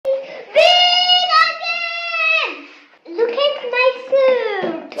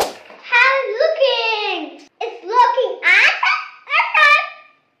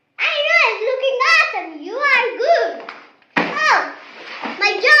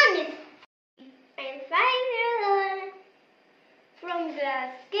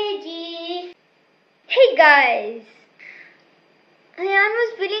class KG. Hey guys, Hayyan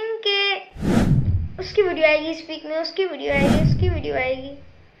was feeling के उसकी video आएगी इस वीक में, उसकी वीडियो आएगी।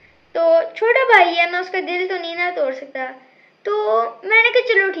 तो छोटा भाई है, मैं उसका दिल तो नहीं ना तोड़ सकता, तो मैंने कहा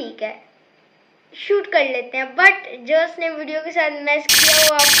चलो ठीक है शूट कर लेते हैं। बट जो उसने वीडियो के साथ मैच किया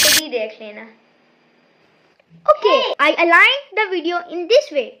वो आप खुद ही देख लेना। Okay, I align the video in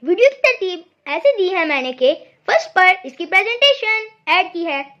this way. Video की तरतीब ऐसे दी है मैंने कि फर्स्ट पर इसकी प्रेजेंटेशन ऐड की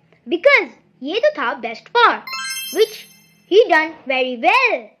है, बिकॉज ये तो था best part which he done very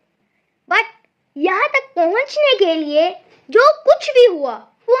well. But यहाँ तक पहुँचने के लिए जो कुछ भी हुआ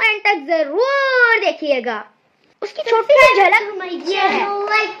वो एंड तक जरूर देखिएगा। उसकी छोटी सी झलक ये है।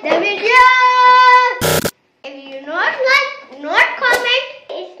 Like the video. If you not comment.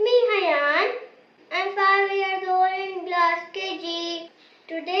 It's me Hayyan. I'm 5 years old in class KG.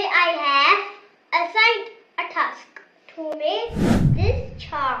 Today I have assigned a task to make this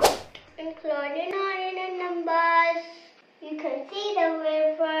chart, including ordinal numbers. You can see the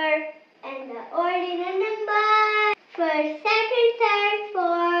wafer and the ordinal numbers. First, second, third,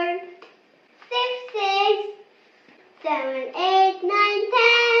 fourth, fifth, sixth, 7, 8, 9,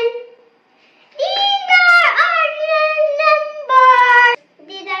 10. These are ordinal numbers.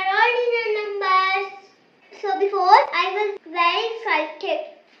 These are ordinal numbers. So before I was very excited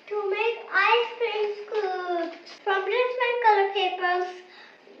to make ice cream scoops from different color papers.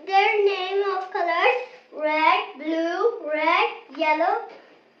 Their name of colors: red, blue, red, yellow,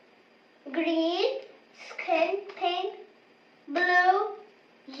 green, skin pink, blue,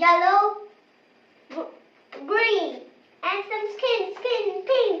 yellow, green, and some skin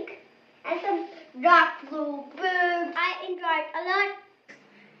pink, and some dark blue. I enjoyed a lot.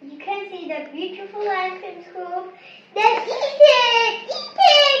 You can see the beautiful ice cream scoop. Then eat it!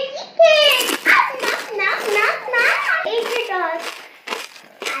 Nom. Eat it all.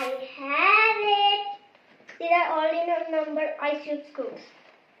 I have it. These are ordinal number ice cream scoops.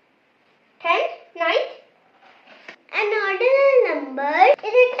 10, 9. An ordinal number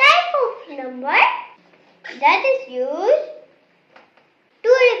is a type of number that is used to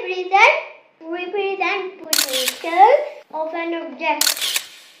represent potentials of an object.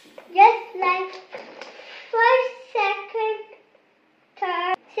 Just like first, second,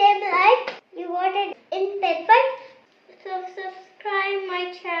 third, same like you got it in paper. So subscribe my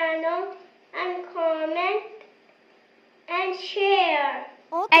channel and comment and share.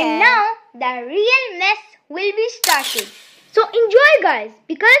 Okay. And now the real mess will be started. So enjoy guys,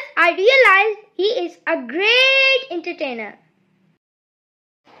 because I realized he is a great entertainer.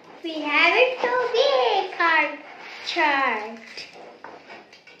 We have it to be card chart.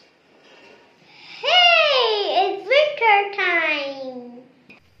 Hey, it's winter time.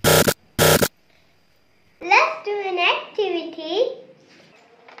 Let's do an activity.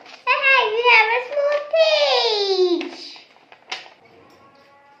 Hey, we have a small page.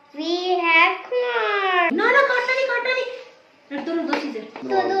 We have corn. No, काटना नहीं। दोनों दो चीजें।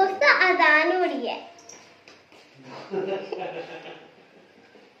 तो दोस्तों अजान हो रही है।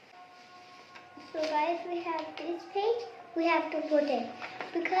 So guys, we have this page. We have to put it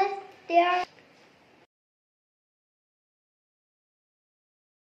because they are.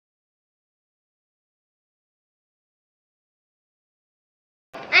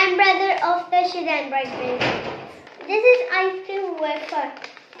 I'm brother of the shazain bridesmaid. This is ice cream wafer.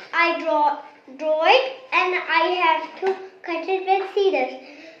 I draw it and I have to cut it with scissors.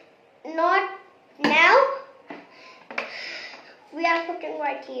 Not now. We are putting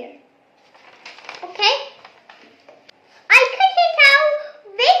right here. Okay? I cut it out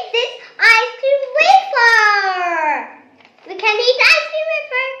with this ice cream wafer. We can eat ice cream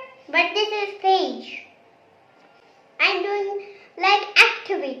wafer, but this is page. I'm doing like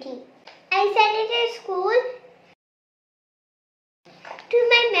activity. I sent it to school to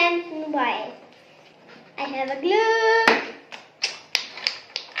my mom's mobile. I have a glue.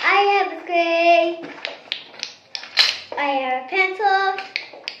 I have a scale. I have a pencil.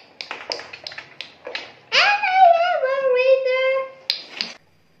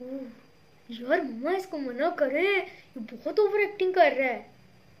 यार मम्मा इसको मना करे, ये बहुत over acting कर रहा है।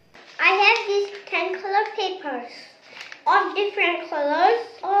 I have these 10 color papers of different colors.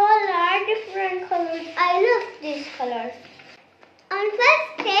 All are different colors. I love these colors. On first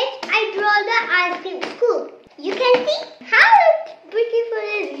page, I draw the ice cream scoop. You can see how beautiful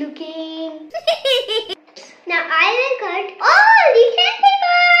it is looking. Now I will cut all the 10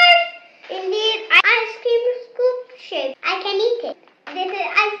 papers in the ice cream scoop shape. I can eat it. This is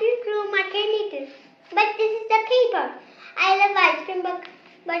ice cream scoop. I can eat it. But this is the paper. I love ice cream,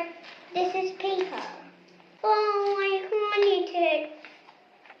 but this is paper. Oh, I can't eat it.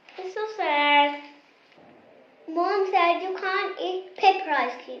 It's so sad. Mom said you can't eat paper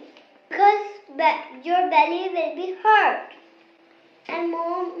ice cream because your belly will be hurt. And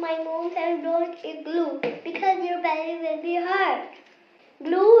my mom said don't eat glue because your belly will be hurt.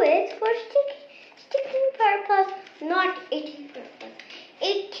 Glue is for sticking purpose, not eating purpose.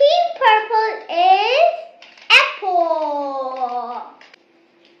 Eating purpose is apple,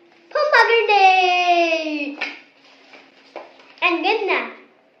 pomegranate, and banana,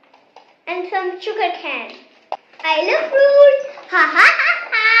 and some sugar cane. I love fruits. Ha ha ha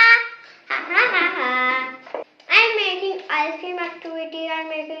ha. Ha ha ha ha. I'm making ice cream activity. I'm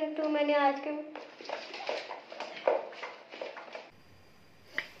making too many ice cream.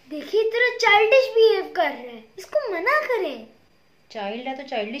 देखिए इतना childish behave कर रहा है, इसको मना करें। Child है तो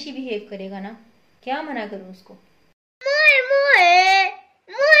चाइल्डिश ही बिहेव करेगा ना, क्या मना करूं उसको। मोए मोए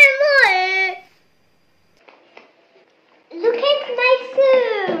मोए मोए। Look at my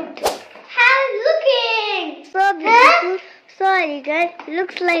suit. How looking? Probably sorry guys,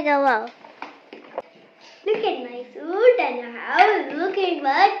 looks like a wow. Look at my suit and how it's looking,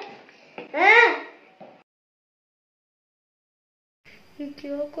 but ये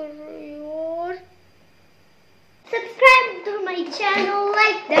क्या कर रही हो यार? subscribe to my channel,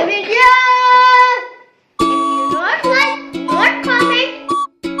 like the video. If you not like, not comment.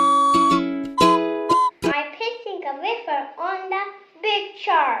 I'm pasting a wafer on the big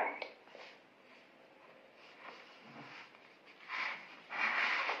chart.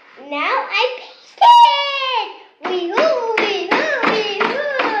 Now I paste it. Wee-hoo, wee-hoo,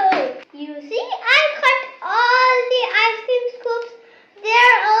 wee-hoo. You see, I cut all the ice cream scoops.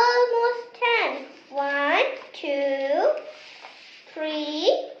 They're almost 10. 1, 2,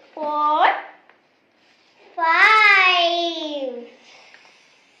 3, 4, 5,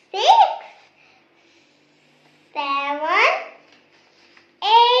 6, 7,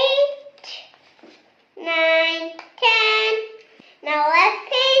 8, 9, 10. Now let's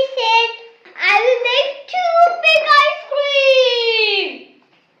taste it. I will make 2 big ice cream.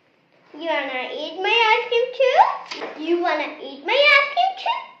 You wanna eat my ice cream too? You wanna eat my ice cream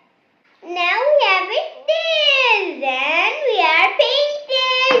too? Now we have it this and we are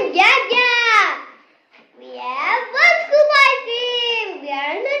painting. Yeah. We have 1 scoop ice cream. We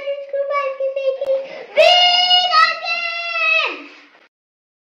are another scoop ice cream making big ice cream.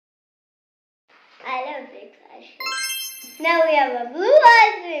 I love big ice cream. Now we have a blue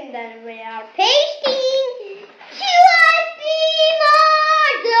ice cream. Then we are pasting 2 ice cream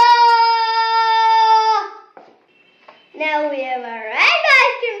also. Now we have a red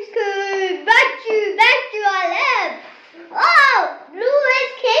ice cream scoop. Back to our lab. Oh, blue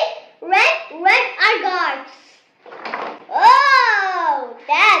is cake. Red are gourds. Oh,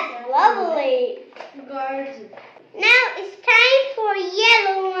 that's lovely. Guards. Now it's time for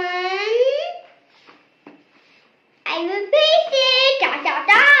yellow one. I will paste it. Da da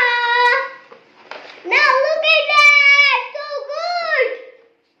da. Now look at that. So good.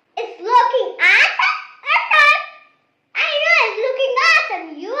 It's looking awesome. I know it's looking awesome.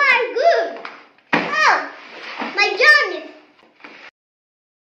 You are good. Oh, my job is.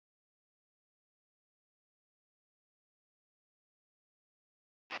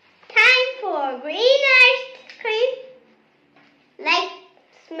 Time for green ice cream.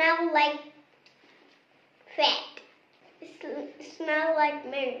 Smell like fat. Smell like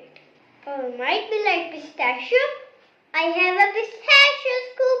mint. Or it might be like pistachio. I have a pistachio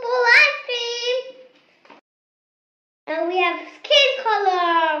scoop of ice cream. Now we have skin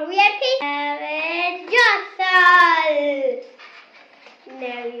color. We have it just all.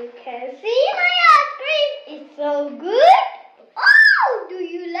 Now you can see my ice cream. It's so good. Oh, do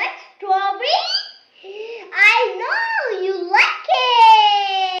you like strawberry? I know you like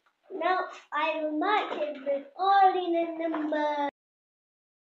it. Now I will mark it with ordinal number.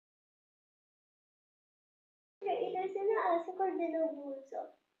 इधर से ना ऐसे कर देना भूल सब,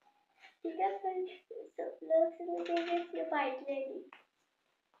 ठीक है? फिर सब लोग से मुझे ये बाइट लेगी.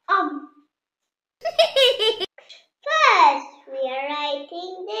 First we are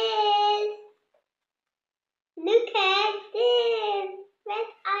writing this. Look at this. What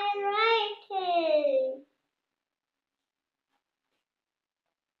I writing.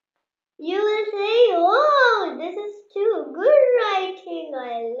 You will say, oh, this is too good writing. I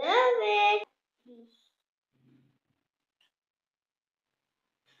love it.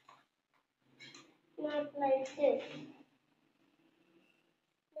 Not like this.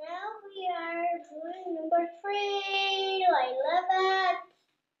 Now we are doing number 3. I love it.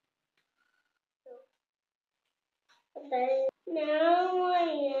 Now I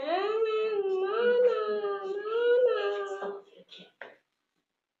am.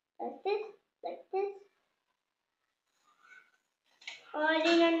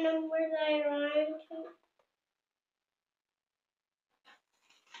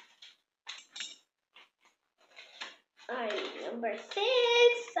 I'm number 6.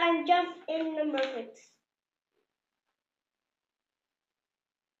 I'm jump in number 6.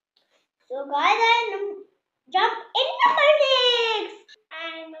 So guys, I jump in number 6.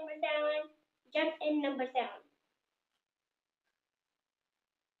 And number 7. Jump in number 7.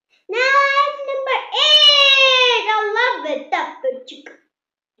 Now I'm number 8. I love it.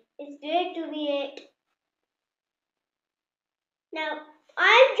 It's great to be 8. Now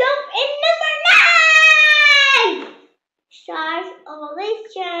I jump in number 9. Stars always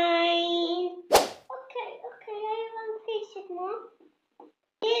shine. Okay, I will face it more.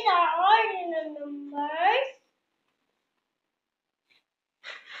 These are ordinal numbers.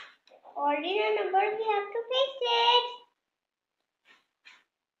 Ordinal numbers, we have to face it.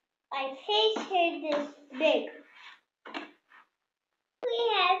 I face it this big. We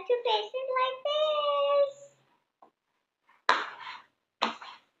have to face it like this.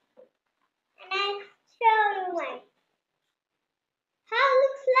 And I show you mine. How it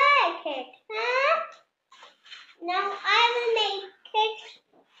looks like it, huh? Now I will make it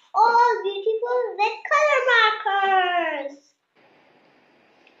all beautiful with color markers.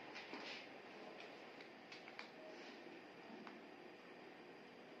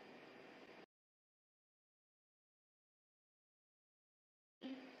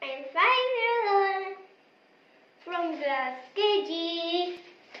 I'm 5 years old from class KG.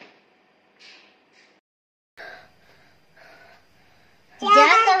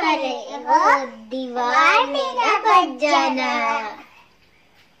 क्या करेगा दीवार मेरा बच जाना।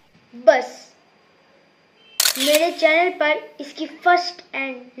 बस मेरे channel पर इसकी फर्स्ट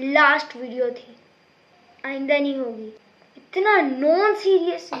एंड लास्ट वीडियो थी, आइंदा नहीं होगी। इतना non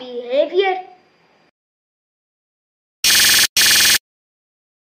serious behaviour.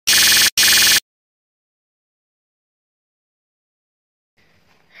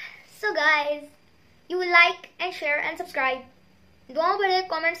 So guys, you will like and share and subscribe. दुआओं भरे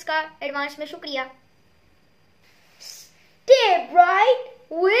कमेंट्स का एडवांस में शुक्रिया। Stay bright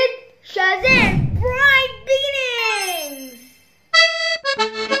with shazain.